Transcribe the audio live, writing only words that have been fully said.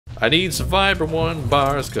I need some fiber 1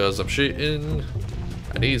 bars cause I'm shitting.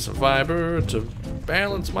 I need some fiber to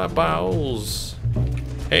balance my bowels.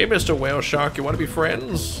 Hey, Mr. Whale Shark, you want to be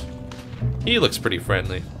friends? He looks pretty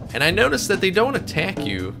friendly. And I noticed that they don't attack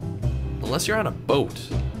you unless you're on a boat.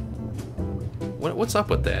 What's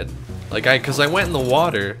up with that? Like, cause I went in the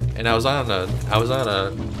water and I was on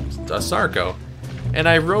a Sarco, and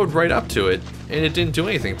I rode right up to it and it didn't do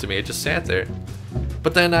anything to me. It just sat there.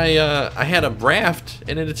 But then I had a raft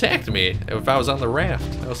and it attacked me if I was on the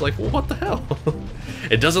raft. I was like, well, what the hell?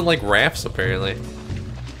 It doesn't like rafts apparently.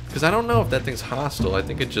 Because I don't know if that thing's hostile. I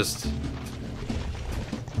think it just...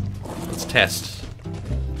 Let's test.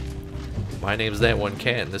 My name's That One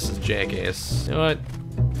Cat and this is Jackass. You know what?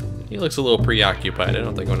 He looks a little preoccupied. I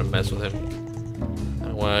don't think I'm gonna mess with him. I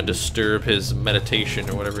don't want to disturb his meditation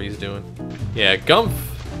or whatever he's doing. Yeah, Gumph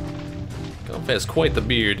has quite the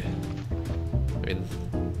beard. I mean,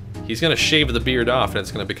 he's gonna shave the beard off and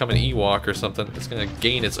it's gonna become an Ewok or something. It's gonna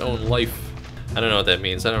gain its own life. I don't know what that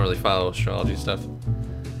means. I don't really follow astrology stuff.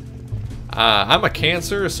 I'm a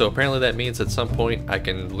Cancer, so apparently that means at some point I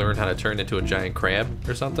can learn how to turn into a giant crab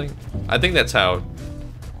or something. I think that's how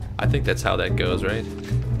that goes, right?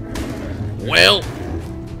 Well,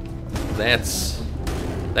 that's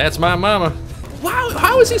my mama. Wow,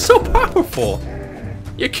 how is he so powerful?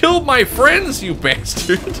 You killed my friends, you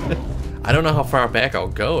bastard. I don't know how far back I'll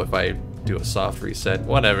go if I do a soft reset.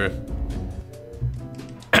 Whatever.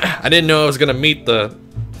 I didn't know I was gonna meet the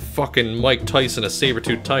fucking Mike Tyson of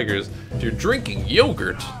saber-toothed tigers. You're drinking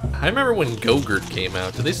yogurt. I remember when Go-Gurt came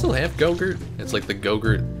out. Do they still have Go-Gurt? It's like the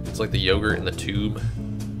Go-Gurt. It's like the yogurt in the tube.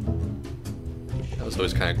 That was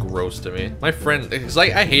always kind of gross to me. My friend, because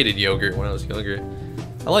I hated yogurt when I was younger.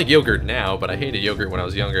 I like yogurt now, but I hated yogurt when I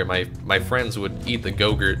was younger. My friends would eat the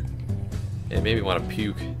Go-Gurt. It made me want to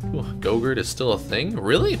puke. Ooh, Go-Gurt is still a thing?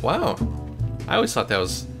 Really? Wow. I always thought that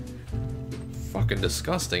was fucking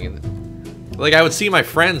disgusting. And, like, I would see my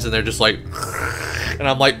friends and they're just like, and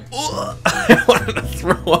I'm like, ugh, I wanted to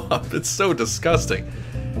throw up. It's so disgusting.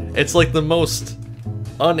 It's like the most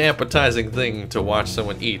unappetizing thing to watch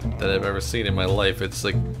someone eat that I've ever seen in my life. It's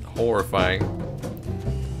like horrifying.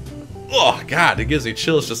 Oh god, it gives me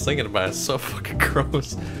chills just thinking about it. It's so fucking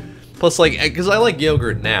gross. Plus, like, because I like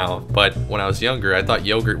yogurt now, but when I was younger, I thought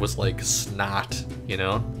yogurt was like snot, you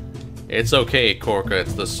know? It's okay, Corca,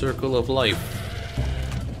 it's the circle of life.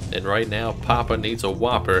 And right now, Papa needs a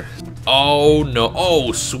Whopper. Oh no,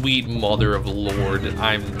 oh sweet mother of Lord,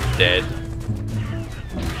 I'm dead.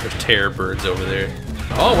 There's terror birds over there.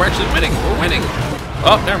 Oh, we're actually winning, we're winning.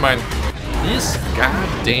 Oh, never mind. This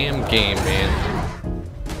goddamn game, man.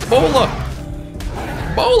 Bola!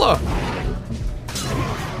 Bola!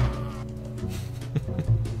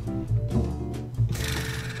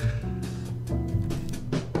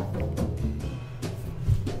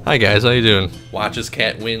 Hi guys, how you doing? Watch this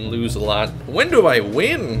cat win, lose a lot. When do I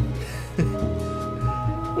win?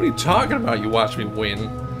 What are you talking about? You watch me win.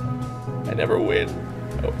 I never win.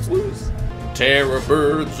 I always lose. Terror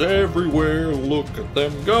birds everywhere, look at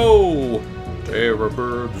them go. Terror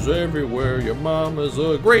birds everywhere, your mama's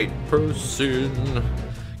a great person.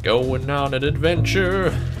 Going on an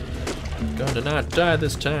adventure. Gonna not die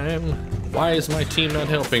this time. Why is my team not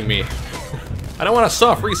helping me? I don't want a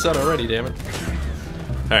soft reset already, damn it.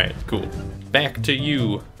 Alright, cool. Back to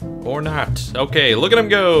you. Or not. Okay, look at him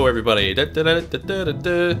go, everybody. Da, da, da, da, da,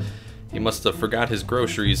 da. He must have forgot his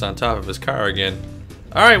groceries on top of his car again.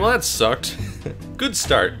 Alright, well that sucked. Good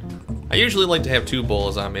start. I usually like to have 2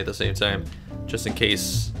 bowls on me at the same time, just in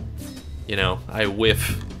case, you know, I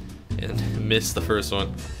whiff and miss the first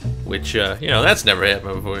one. Which, you know, that's never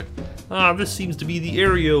happened before. Ah, this seems to be the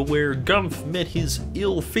area where Gumph met his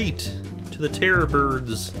ill fate to the terror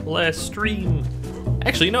birds last stream.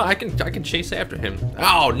 Actually, you know, I can chase after him.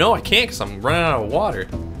 Oh, no, I can't because I'm running out of water.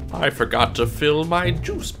 I forgot to fill my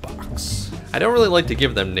juice box. I don't really like to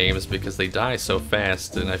give them names because they die so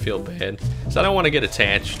fast and I feel bad. So I don't want to get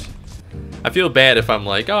attached. I feel bad if I'm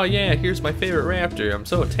like, oh yeah, here's my favorite raptor. I'm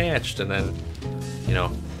so attached. And then, you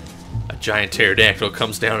know, a giant pterodactyl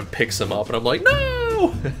comes down and picks him up. And I'm like,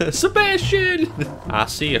 no, Sebastian. I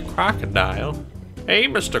see a crocodile. Hey,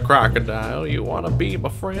 Mr. Crocodile, you want to be my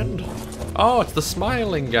friend? Oh, it's the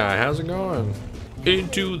smiling guy. How's it going?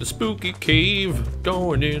 Into the spooky cave.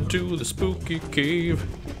 Going into the spooky cave.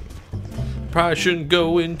 Probably shouldn't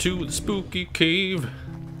go into the spooky cave.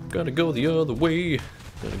 Gotta go the other way.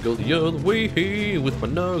 Gotta go the other way with my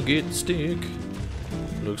nugget stick.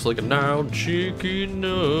 Looks like a gnarled chicken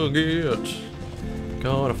nugget.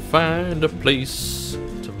 Gonna find a place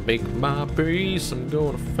to make my base. I'm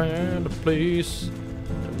gonna find a place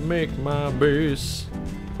to make my base.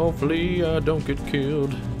 Hopefully I don't get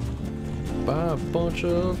killed. by a bunch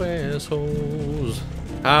of assholes.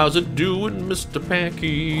 How's it doing, Mr.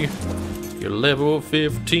 Packy? You're level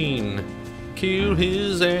 15. Kill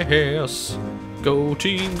his ass. Go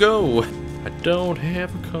team, go. I don't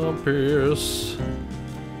have a compass.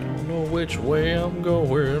 Don't know which way I'm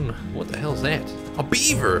going. What the hell's that? A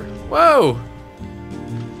beaver! Whoa!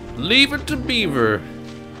 Leave it to Beaver.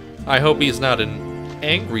 I hope he's not an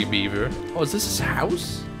angry beaver. Oh, is this his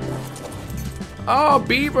house? Oh,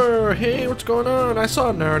 Beaver! Hey, what's going on? I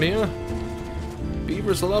saw Narnia.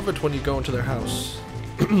 Beavers love it when you go into their house.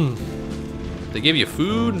 They give you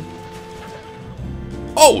food.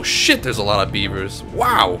 Oh shit, there's a lot of beavers.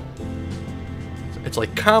 Wow. It's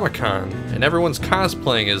like Comic-Con, and everyone's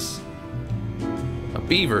cosplaying as a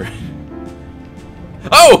beaver.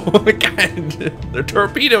 Oh my god! They're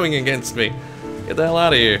torpedoing against me. Get the hell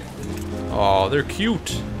out of here. Oh, they're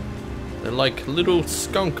cute. They're like little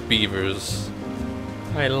skunk beavers.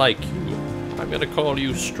 I like you. I'm gonna call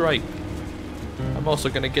you Stripe. I'm also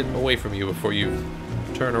gonna get away from you before you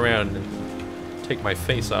turn around and take my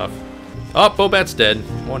face off. Oh, Bobat's dead.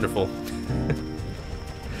 Wonderful.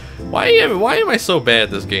 Why am I so bad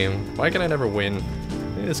at this game? Why can I never win?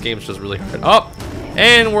 This game's just really hard. Oh!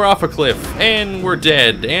 And we're off a cliff. And we're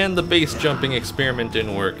dead. And the base jumping experiment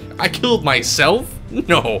didn't work. I killed myself?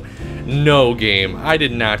 No. No, game. I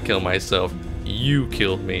did not kill myself. You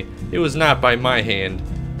killed me. It was not by my hand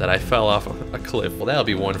that I fell off a cliff. Well, that'll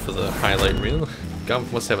be one for the highlight reel.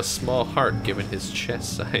 Gump must have a small heart given his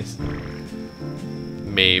chest size.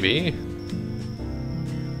 Maybe.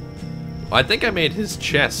 I think I made his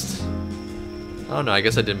chest. Oh no, I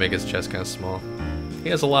guess I did make his chest kind of small. He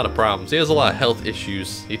has a lot of problems. He has a lot of health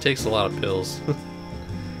issues. He takes a lot of pills.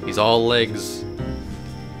 He's all legs.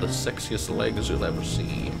 The sexiest legs you'll ever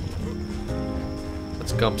see.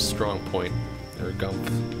 That's Gump's strong point. Or Gump.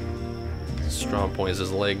 His strong point is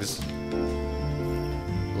his legs.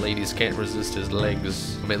 Ladies can't resist his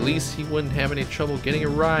legs. At least he wouldn't have any trouble getting a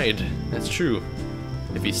ride. That's true.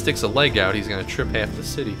 If he sticks a leg out, he's gonna trip half the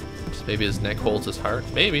city. Maybe his neck holds his heart.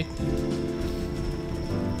 Maybe.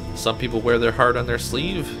 Some people wear their heart on their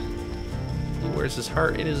sleeve. He wears his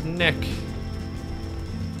heart in his neck.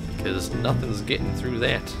 Because nothing's getting through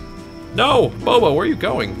that. No! Bobo, where are you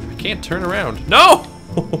going? I can't turn around. No!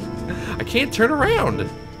 I can't turn around.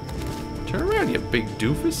 Turn around, you big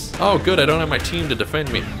doofus. Oh, good, I don't have my team to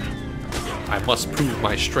defend me. I must prove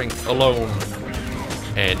my strength alone.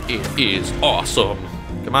 And it is awesome.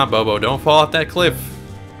 Come on, Bobo, don't fall off that cliff.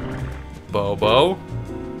 Bobo.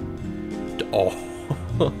 Oh.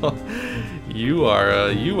 You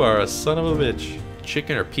are a son of a bitch.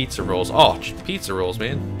 Chicken or pizza rolls? Oh, pizza rolls,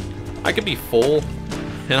 man. I could be full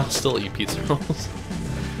and I'll still eat pizza rolls.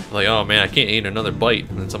 Like, oh man, I can't eat another bite.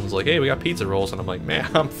 And then someone's like, hey, we got pizza rolls. And I'm like, man,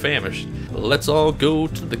 I'm famished. Let's all go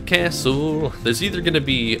to the castle. There's either gonna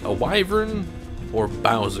be a wyvern or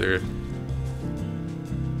Bowser.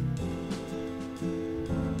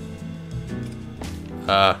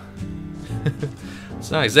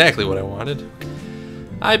 It's not exactly what I wanted.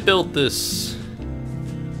 I built this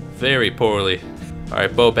very poorly.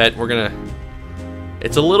 Alright, Bobat, we're gonna...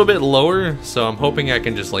 It's a little bit lower, so I'm hoping I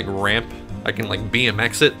can just like ramp. I can like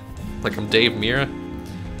BMX it, like I'm Dave Mira.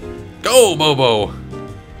 Go, Bobo!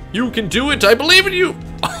 You can do it! I believe in you!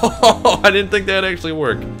 Oh, I didn't think that'd actually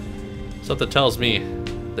work. Something tells me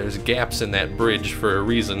there's gaps in that bridge for a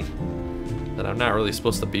reason. That I'm not really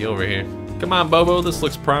supposed to be over here. Come on, Bobo, this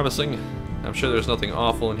looks promising. I'm sure there's nothing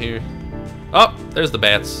awful in here. Oh, there's the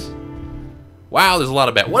bats. Wow, there's a lot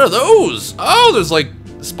of bats. What are those? Oh, there's like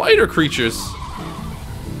spider creatures.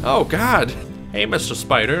 Oh, God. Hey, Mr.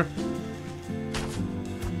 Spider.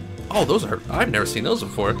 Oh, those are... I've never seen those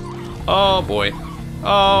before. Oh, boy.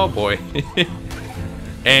 Oh, boy.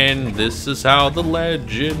 And this is how the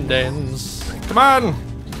legend ends. Come on.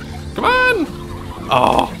 Come on.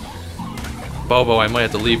 Oh. Bobo, I might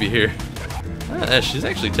have to leave you here. She's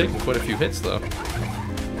actually taking quite a few hits, though.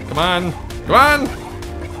 Come on. Come on.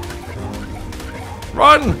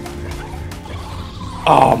 Run.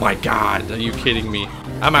 Oh, my God. Are you kidding me?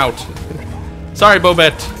 I'm out. Sorry,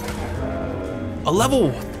 Bobat. A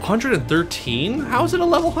level 113? How is it a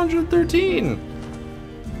level 113?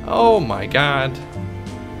 Oh, my God.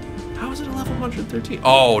 How is it a level 113?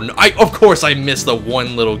 Oh, no. Of course I missed the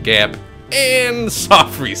one little gap. And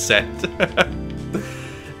soft reset.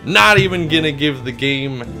 Not even gonna give the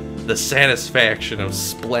game the satisfaction of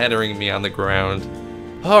splattering me on the ground.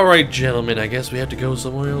 Alright, gentlemen, I guess we have to go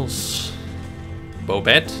somewhere else.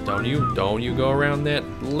 Bobat, don't you go around that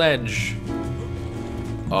ledge.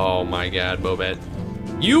 Oh my God, Bobat.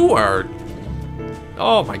 You are,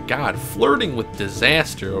 oh my God, flirting with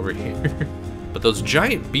disaster over here. But those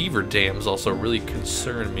giant beaver dams also really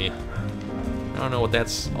concern me. I don't know what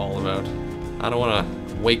that's all about. I don't want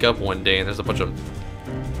to wake up one day and there's a bunch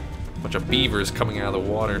of beavers coming out of the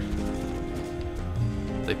water.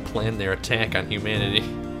 They planned their attack on humanity.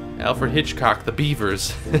 Alfred Hitchcock, the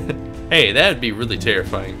Beavers. Hey, that'd be really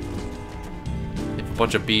terrifying. If a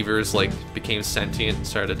bunch of beavers like became sentient and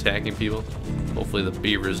started attacking people. Hopefully the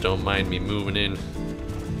beavers don't mind me moving in.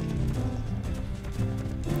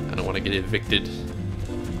 I don't want to get evicted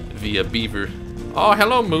via beaver. Oh,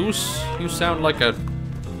 hello, moose. You sound like a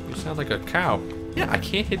cow. Yeah, I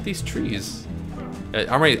can't hit these trees.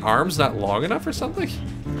 Are my arms not long enough or something?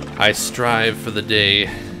 I strive for the day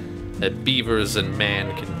that beavers and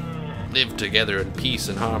man can live together in peace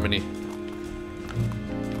and harmony.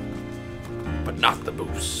 But not the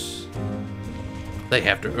moose. They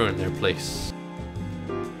have to earn their place.